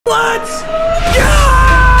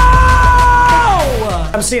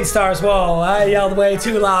I'm seeing stars. Whoa, I yelled way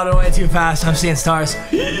too loud and way too fast. I'm seeing stars.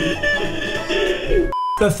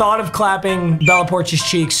 The thought of clapping Bella Porch's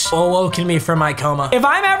cheeks awoken me from my coma. If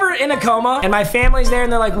I'm ever in a coma and my family's there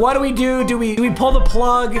and they're like, what do we do? Do we pull the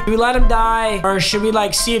plug? Do we let him die? Or should we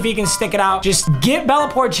like see if he can stick it out? Just get Bella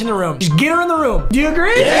Porch in the room. Just get her in the room. Do you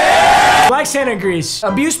agree? Yeah! Black Santa agrees.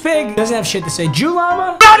 Abuse Pig doesn't have shit to say. Jew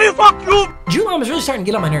Llama? How do you fuck you? Jew Llama's really starting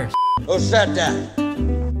to get on my nerves. Who said that?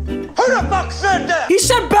 Who the fuck said that? He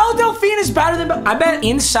said Belle Delphine is better than I bet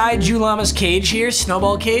inside Jew Llama's cage here,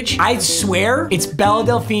 snowball cage, I swear it's Belle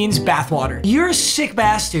Delphine's bathwater. You're a sick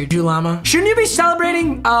bastard, Jew Llama. Shouldn't you be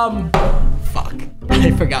celebrating, fuck. I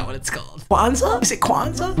forgot what it's called. Kwanzaa? Is it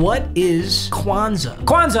Kwanzaa? What is Kwanzaa?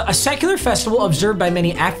 Kwanzaa, a secular festival observed by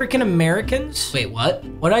many African Americans. Wait, what?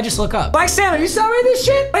 What did I just look up? Black Santa, you celebrate this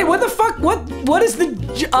shit? Wait, what the fuck? What is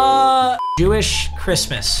the, Jewish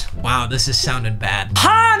Christmas? Wow, this is sounding bad.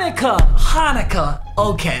 Hanukkah.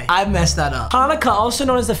 Okay, I messed that up. Hanukkah, also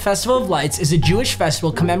known as the Festival of Lights, is a Jewish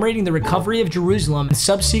festival commemorating the recovery of Jerusalem and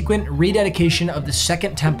subsequent rededication of the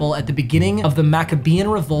Second Temple at the beginning of the Maccabean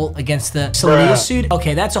revolt against the Seleucid.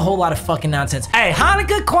 Okay, that's a whole lot of fucking nonsense. Hey,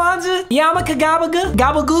 Hanukkah, Kwanzaa, Yarmulke,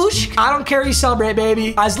 Gabagoosh. I don't care, you celebrate,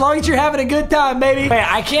 baby. As long as you're having a good time, baby. Wait,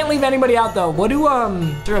 I can't leave anybody out though. What do,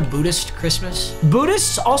 is there a Buddhist Christmas?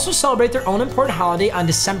 Buddhists also celebrate their own important holiday on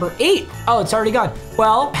December 8th. Oh, it's already gone.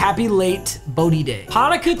 Well, happy late Bodhi Day.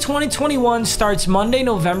 Hanukkah 2021 starts Monday,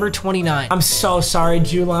 November 29th. I'm so sorry,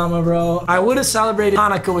 Jew Llama, bro. I would have celebrated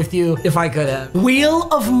Hanukkah with you if I could have. Wheel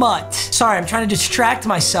of Mutt. Sorry, I'm trying to distract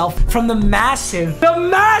myself from the massive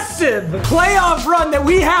playoff run that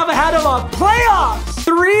we have ahead of us. Playoffs.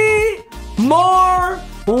 3 more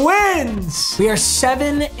wins. We are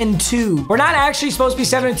 7-2. We're not actually supposed to be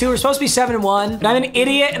 7-2. We're supposed to be 7-1. But I'm an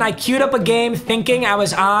idiot and I queued up a game thinking I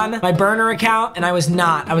was on my burner account and I was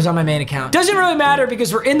not. I was on my main account. Doesn't really matter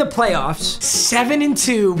because we're in the playoffs.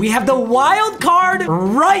 7-2. We have the wild card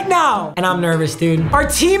right now. And I'm nervous, dude. Our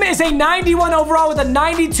team is a 91 overall with a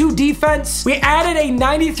 92 defense. We added a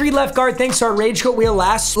 93 left guard thanks to our Rage Coat wheel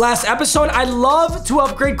last episode. I'd love to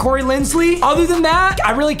upgrade Corey Lindsley. Other than that,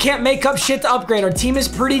 I really can't make up shit to upgrade. Our team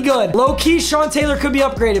is pretty good. Low-key, Sean Taylor could be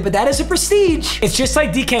upgraded, but that is a prestige. It's just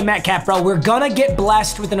like DK Metcalf, bro. We're gonna get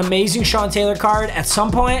blessed with an amazing Sean Taylor card at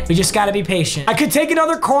some point. We just gotta be patient. I could take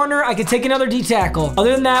another corner. I could take another D-tackle.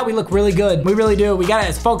 Other than that, we look really good. We really do. We got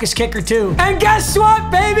a focus kicker, too. And guess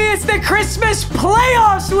what, baby? It's the Christmas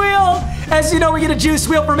playoffs wheel. As you know, we get a juice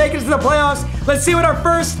wheel for making it to the playoffs. Let's see what our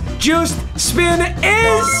first juiced spin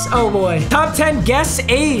is. Oh, boy. Top 10 guess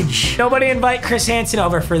age. Nobody invite Chris Hansen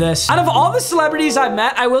over for this. Out of all the celebrities I've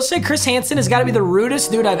met, I will say Chris Hansen has got to be the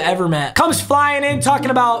rudest dude I've ever met. Comes flying in,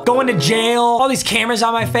 talking about going to jail, all these cameras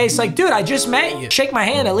on my face. Like, dude, I just met you. Shake my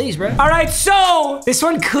hand at least, bro. All right, so this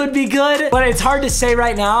one could be good, but it's hard to say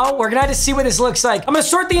right now. We're gonna have to see what this looks like. I'm gonna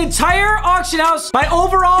sort the entire auction house by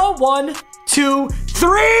overall 1, 2,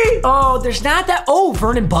 3. Oh, there's not that. Oh,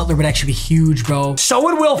 Vernon Butler would actually be huge, bro. So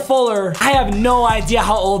would Will Fuller. I have no idea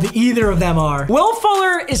how old either of them are. Will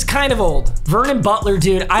Fuller is kind of old. Vernon Butler,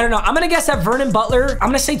 dude, I don't know. I'm gonna guess that Vernon Butler, I'm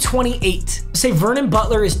gonna say 28. Say Vernon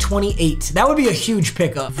Butler is 28. That would be a huge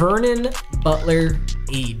pickup. Vernon Butler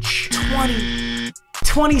age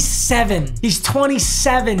 27. He's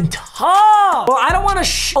 27. Tough. Well, I don't want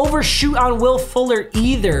to overshoot on Will Fuller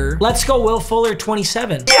either. Let's go Will Fuller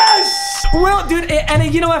 27. Yes! Well, dude,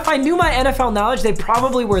 and you know, if I knew my NFL knowledge, they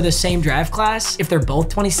probably were the same draft class if they're both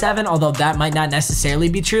 27, although that might not necessarily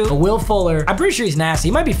be true. But Will Fuller, I'm pretty sure he's nasty.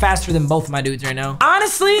 He might be faster than both of my dudes right now.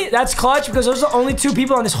 Honestly, that's clutch because those are the only 2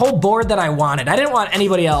 people on this whole board that I wanted. I didn't want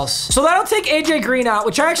anybody else. So that'll take AJ Green out,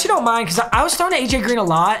 which I actually don't mind because I was throwing AJ Green a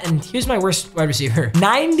lot, and here's my worst wide receiver.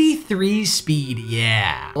 93 speed,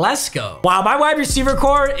 yeah. Let's go. Wow, my wide receiver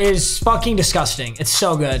core is fucking disgusting. It's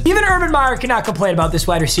so good. Even Urban Meyer cannot complain about this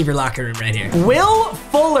wide receiver locker room right here. Will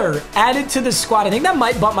Fuller added to the squad. I think that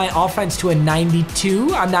might bump my offense to a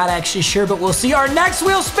 92. I'm not actually sure, but we'll see. Our next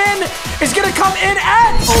wheel spin is gonna come in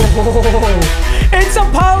at, oh, it's a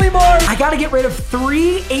polymorph. I gotta get rid of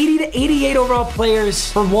 3 80 to 88 overall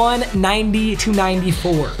players for 1 90 to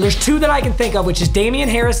 94. There's 2 that I can think of, which is Damian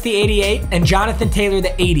Harris, the 88, and Jonathan Taylor,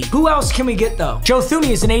 the 80. Who else can we get though? Joe Thuney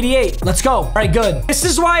is an 88. Let's go. All right, good. This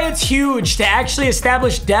is why it's huge to actually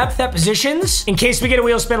establish depth at positions in case we get a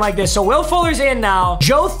wheel spin like this. So Will Fuller's in now.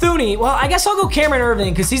 Joe Thuney, well, I guess I'll go Cameron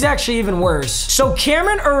Irving because he's actually even worse. So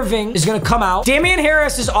Cameron Irving is gonna come out. Damian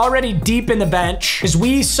Harris is already deep in the bench because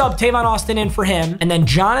we subbed Tavon Austin in for him. him, and then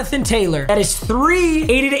Jonathan Taylor. That is 3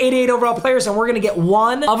 80 to 88 overall players, and we're gonna get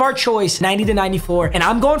one of our choice, 90 to 94. And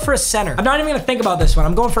I'm going for a center. I'm not even gonna think about this one.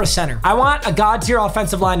 I'm going for a center. I want a god tier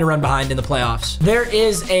offensive line to run behind in the playoffs. There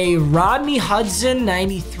is a Rodney Hudson,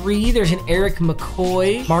 93. There's an Eric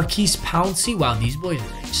McCoy, Marquise Pouncey. Wow, these boys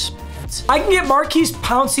are nice. I can get Marquise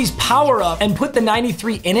Pouncey's power up and put the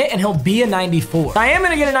 93 in it, and he'll be a 94. I am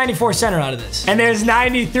gonna get a 94 center out of this. And there's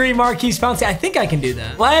 93 Marquise Pouncey. I think I can do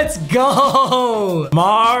that. Let's go.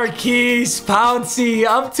 Marquise Pouncey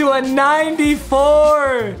up to a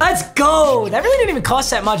 94. Let's go. That really didn't even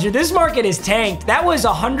cost that much. This market is tanked. That was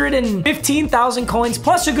 115,000 coins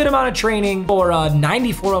plus a good amount of training for a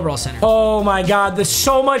 94 overall center. Oh my God, there's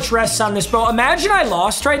so much rest on this, bro. Imagine I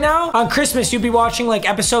lost right now. On Christmas, you'd be watching like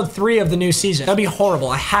episode 3 of the new season. That'd be horrible.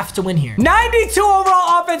 I have to win here. 92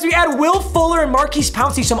 overall offense. We add Will Fuller and Marquise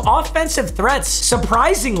Pouncey, some offensive threats.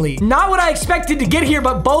 Surprisingly, not what I expected to get here,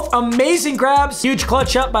 but both amazing grabs. Huge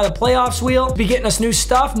clutch up by the playoffs wheel. Be getting us new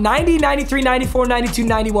stuff. 90, 93, 94, 92,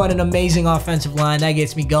 91. An amazing offensive line. That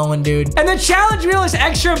gets me going, dude. And the challenge wheel is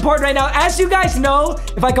extra important right now. As you guys know,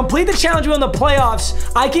 if I complete the challenge wheel in the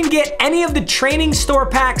playoffs, I can get any of the training store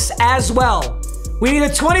packs as well. We need a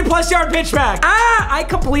 20+ yard pitch back. I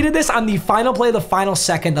completed this on the final play of the final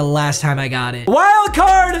second the last time I got it. Wild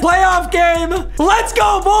card playoff game. Let's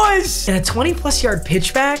go, boys. And a 20+ yard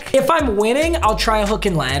pitch back. If I'm winning, I'll try a hook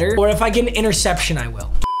and ladder. Or if I get an interception, I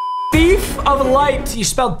will. Thief of Light. You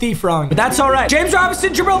spelled thief wrong, but that's all right. James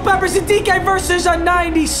Robinson, Jabril Peppers, and DK versus a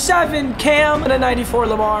 97 Cam and a 94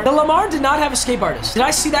 Lamar. The Lamar did not have escape artist. Did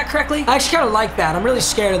I see that correctly? I actually kind of like that. I'm really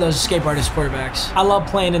scared of those escape artist quarterbacks. I love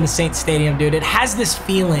playing in the Saints Stadium, dude. It has this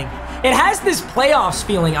feeling. It has this playoffs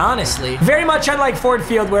feeling, honestly. Very much unlike Ford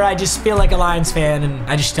Field, where I just feel like a Lions fan, and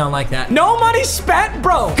I just don't like that. No money spent,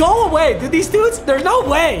 bro. Go away. Dude, these dudes, there's no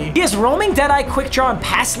way. He has roaming, deadeye, quick draw, and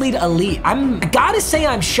pass lead elite. I gotta say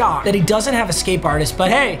I'm shocked that he doesn't have escape artist, but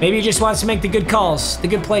hey, maybe he just wants to make the good calls, the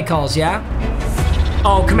good play calls, yeah?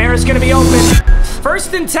 Oh, Kamara's gonna be open.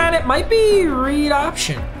 1st and 10, it might be read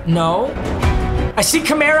option. No. I see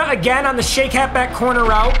Kamara again on the shake halfback corner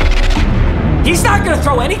route. He's not going to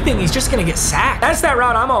throw anything. He's just going to get sacked. That's that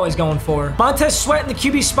route I'm always going for. Montez Sweat in the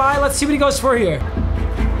QB spy. Let's see what he goes for here.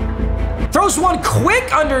 Throws one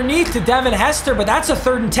quick underneath to Devin Hester, but that's a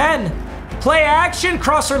 3rd and 10. Play action.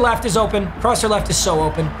 Crosser left is open. Crosser left is so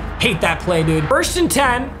open. Hate that play, dude. 1st and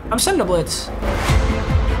 10. I'm sending a blitz.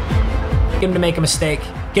 Get him to make a mistake.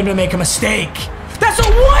 Get him to make a mistake. That's a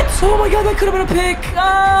what? Oh my God, that could have been a pick.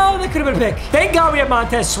 Oh, that could have been a pick. Thank God we have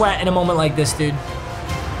Montez Sweat in a moment like this, dude.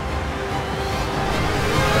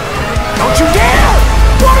 Don't you dare!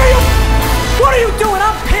 What are you doing?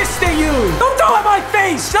 I'm pissed at you. Don't throw at my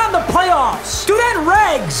face. Not in the playoffs. Do that in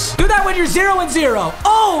regs. Do that when you're 0-0.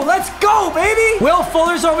 Oh, let's go, baby. Will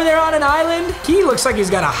Fuller's over there on an island. He looks like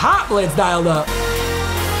he's got a hot blitz dialed up.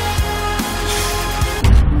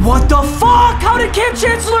 What the fuck? How did Cam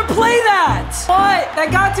Chancellor play that? What? That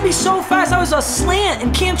got to be so fast. That was a slant,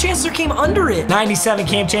 and Cam Chancellor came under it. 97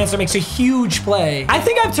 Cam Chancellor makes a huge play. I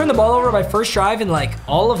think I've turned the ball over my first drive in like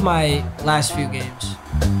all of my last few games.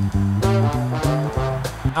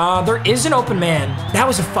 There is an open man. That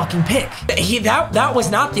was a fucking pick. That was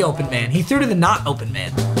not the open man. He threw to the not open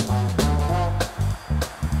man.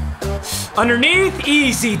 Underneath,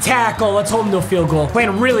 easy tackle. Let's hold him to a field goal.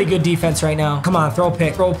 Playing really good defense right now. Come on, throw a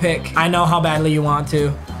pick, throw a pick. I know how badly you want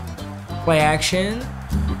to. Play action.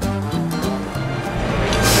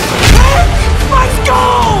 Let's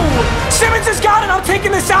go! Simmons has got it. I'm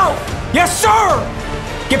taking this out. Yes, sir.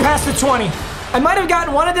 Get past the 20. I might have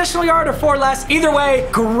gotten 1 additional yard or 4 less. Either way,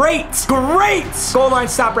 great. Goal line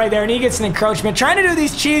stop right there, and he gets an encroachment. Trying to do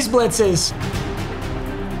these cheese blitzes.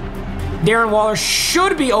 Darren Waller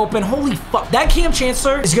should be open. Holy fuck. That Cam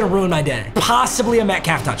Chancellor is going to ruin my day. Possibly a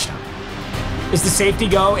Metcalf touchdown. Does the safety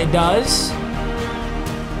go? It does.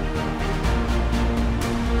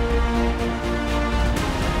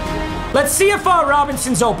 Let's see if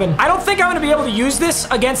Robinson's open. I don't think I'm going to be able to use this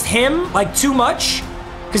against him like too much,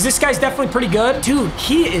 because this guy's definitely pretty good. Dude,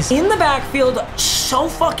 he is in the backfield so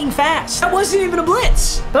fucking fast. That wasn't even a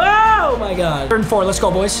blitz. Oh my God. 3rd and 4. Let's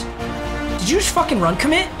go, boys. Did you just fucking run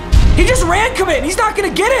commit? He just ran commit, and he's not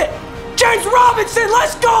gonna get it. James Robinson,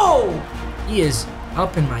 let's go. He is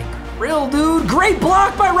up in my grill, dude. Great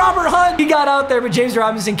block by Robert Hunt. He got out there, but James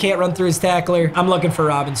Robinson can't run through his tackler. I'm looking for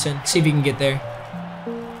Robinson. See if he can get there.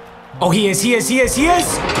 Oh, he is.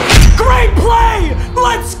 Great play.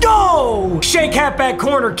 Let's go. Shake halfback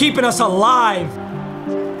corner, keeping us alive.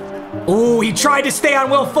 Ooh, he tried to stay on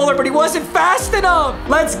Will Fuller, but he wasn't fast enough.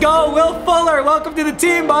 Let's go, Will Fuller. Welcome to the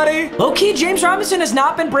team, buddy. Low-key, James Robinson has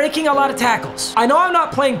not been breaking a lot of tackles. I know I'm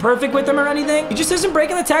not playing perfect with him or anything. He just isn't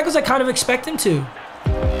breaking the tackles I kind of expect him to.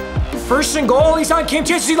 First and goal, he's on cam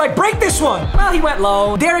chances. He's like, break this one. Well, he went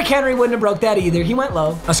low. Derrick Henry wouldn't have broke that either. He went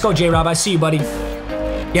low. Let's go, J-Rob. I see you, buddy.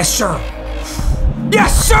 Yes, sir.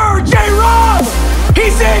 Yes, sir, J-Rob!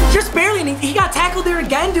 He's in! Just barely, and he got tackled there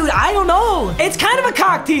again, dude. I don't know. It's kind of a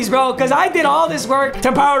cock tease, bro, because I did all this work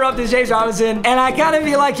to power up this James Robinson, and I kind of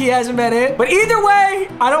feel like he hasn't been it. But either way,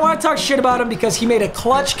 I don't want to talk shit about him because he made a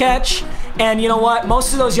clutch catch, and you know what?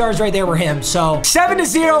 Most of those yards right there were him. So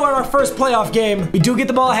 7-0 in our first playoff game. We do get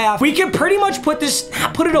the ball at half. We can pretty much put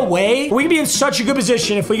it away. We can be in such a good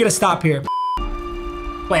position if we get a stop here.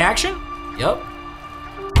 Play action? Yep.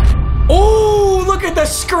 Oh, look at the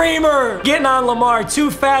screamer. Getting on Lamar.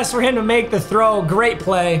 Too fast for him to make the throw. Great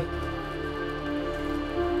play.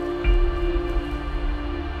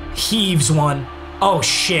 Heaves one. Oh,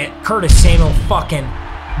 shit. Curtis Samuel fucking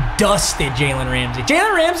dusted Jalen Ramsey.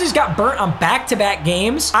 Jalen Ramsey's got burnt on back-to-back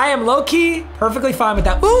games. I am low-key perfectly fine with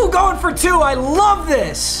that. Ooh, going for 2. I love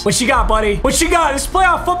this. What you got, buddy? What you got? This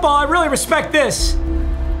playoff football. I really respect this.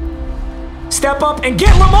 Step up and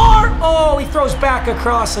get Lamar. Oh, he throws back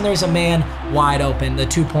across, and there's a man wide open. The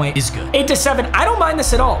 2-point is good. 8-7. I don't mind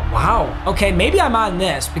this at all. Wow. Okay, maybe I'm on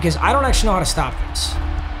this because I don't actually know how to stop this.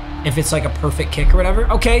 If it's like a perfect kick or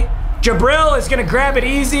whatever. Okay. Jabril is going to grab it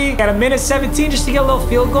easy. Got a minute 17 just to get a little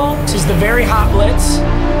field goal. This is the very hot blitz.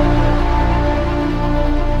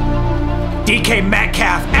 DK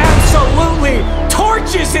Metcalf absolutely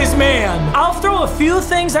torches his man. I'll throw a few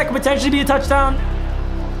things that could potentially be a touchdown.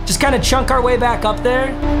 Just kind of chunk our way back up there.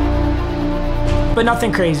 But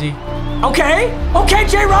nothing crazy. Okay. Okay,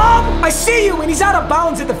 J-Rob. I see you. And he's out of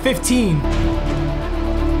bounds at the 15.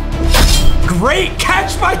 Great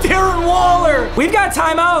catch by Darren Waller. We've got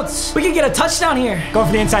timeouts. We can get a touchdown here. Go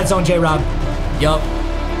for the inside zone, J-Rob. Yup.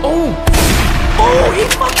 Oh. Oh, he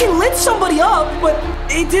fucking lit somebody up, but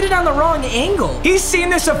he did it on the wrong angle. He's seen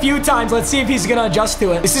this a few times. Let's see if he's going to adjust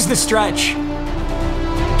to it. This is the stretch.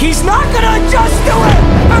 He's not gonna adjust to it!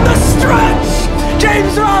 And the stretch!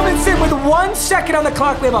 James Robinson with 1 second on the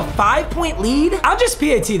clock. We have a 5-point lead. I'll just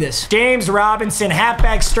PAT this. James Robinson,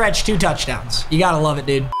 halfback stretch, 2 touchdowns. You gotta love it,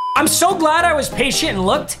 dude. I'm so glad I was patient and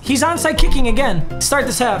looked. He's onside kicking again. Start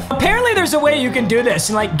this half. Apparently there's a way you can do this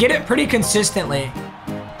and like get it pretty consistently.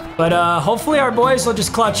 But hopefully our boys will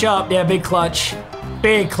just clutch up. Yeah, big clutch.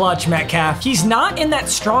 Big clutch, Metcalf. He's not in that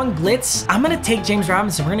strong blitz. I'm gonna take James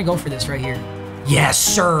Robinson. We're gonna go for this right here. Yes,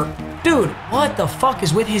 sir. Dude, what the fuck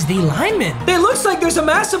is with his D lineman? It looks like there's a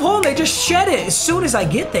massive hole and they just shed it as soon as I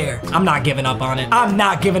get there. I'm not giving up on it. I'm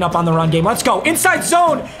not giving up on the run game. Let's go. Inside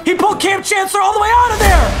zone. He pulled Cam Chancellor all the way out of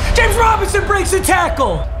there. James Robinson breaks a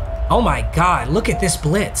tackle. Oh my God, look at this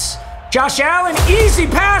blitz. Josh Allen, easy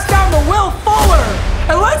pass down to Will Fuller.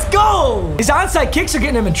 And let's go. His onside kicks are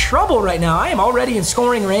getting him in trouble right now. I am already in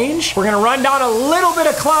scoring range. We're gonna run down a little bit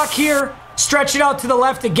of clock here. Stretch it out to the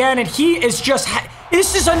left again, and he is just...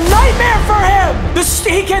 This is a nightmare for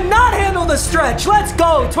him. He cannot handle the stretch. Let's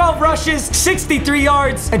go. 12 rushes, 63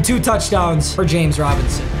 yards, and 2 touchdowns for James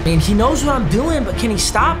Robinson. I mean, he knows what I'm doing, but can he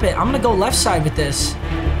stop it? I'm going to go left side with this.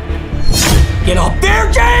 Get up there,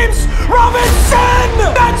 James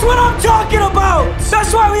Robinson! That's what I'm talking about.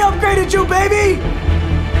 That's why we upgraded you, baby.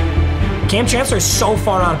 Cam Chancellor is so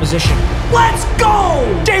far out of position. Let's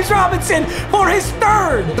go! James Robinson for his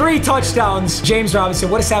 3rd. 3 touchdowns. James Robinson,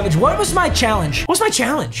 what a savage. What was my challenge? What was my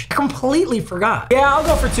challenge? I completely forgot. Yeah, I'll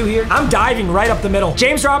go for 2 here. I'm diving right up the middle.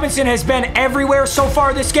 James Robinson has been everywhere so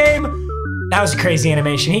far this game. That was a crazy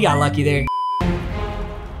animation. He got lucky there.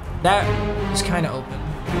 That is kind of open.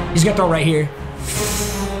 He's gonna throw right here.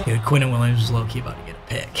 Dude, Quinton Williams is low-key about to get a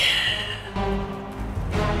pick.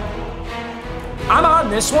 I'm on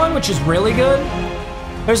this one, which is really good.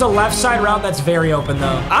 There's a left side route that's very open,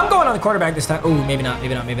 though. I'm going on the quarterback this time. Ooh, maybe not,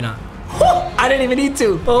 maybe not, maybe not. I didn't even need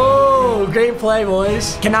to. Oh, great play,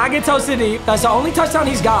 boys. Cannot get toasted deep. That's the only touchdown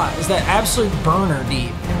he's got, is that absolute burner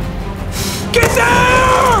deep. Get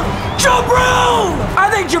there! Jabril! I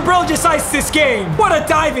think Jabril just iced this game. What a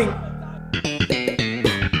diving.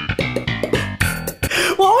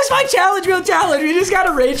 What was my challenge? Real challenge. We just got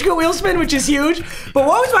a rage quit wheel spin, which is huge. But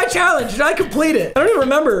what was my challenge? Did I complete it? I don't even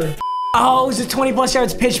remember. Oh, it was a 20+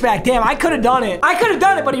 yards pitch back. Damn, I could have done it. I could have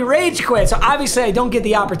done it, but he rage quit. So obviously I don't get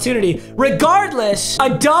the opportunity. Regardless, a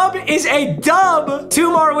dub is a dub.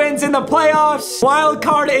 2 more wins in the playoffs. Wild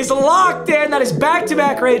card is locked in. That is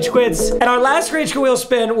back-to-back rage quits. And our last rage quit wheel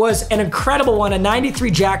spin was an incredible one, a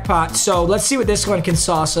 93 jackpot. So let's see what this one can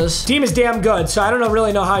sauce us. Team is damn good. So I don't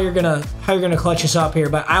really know how you're gonna clutch us up here,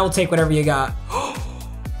 but I will take whatever you got.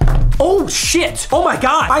 Oh, shit. Oh, my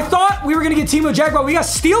God. I thought we were going to get Timo Jackpot. We got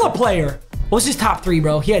steal a player. What was his top 3,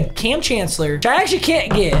 bro? He had Cam Chancellor, which I actually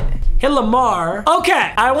can't get. Hit Lamar.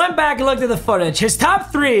 Okay, I went back and looked at the footage. His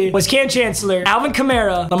top 3 was Cam Chancellor, Alvin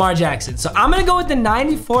Kamara, Lamar Jackson. So I'm gonna go with the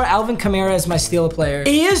 94 Alvin Kamara as my steal player.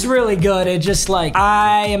 He is really good. It's just like,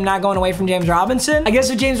 I am not going away from James Robinson. I guess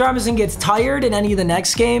if James Robinson gets tired in any of the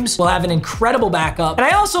next games, we'll have an incredible backup. And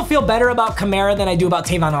I also feel better about Kamara than I do about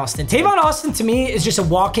Tavon Austin. Tavon Austin, to me, is just a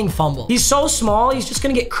walking fumble. He's so small, he's just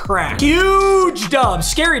gonna get cracked. Huge dub.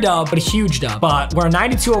 Scary dub, but a huge dub. But we're a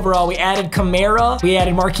 92 overall. We added Kamara. We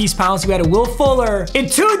added Marquise Pouncey. We had a Will Fuller. In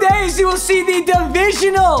 2 days, you will see the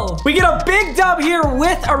divisional. We get a big dub here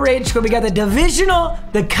with a rage quit. We got the divisional,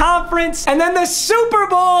 the conference, and then the Super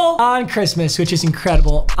Bowl on Christmas, which is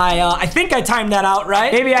incredible. I think I timed that out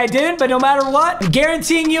right. Maybe I didn't, but no matter what, I'm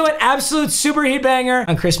guaranteeing you an absolute super heat banger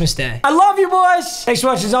on Christmas Day. I love you, boys. Thanks so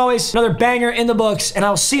much, as always. Another banger in the books, and I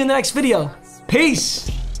will see you in the next video. Peace.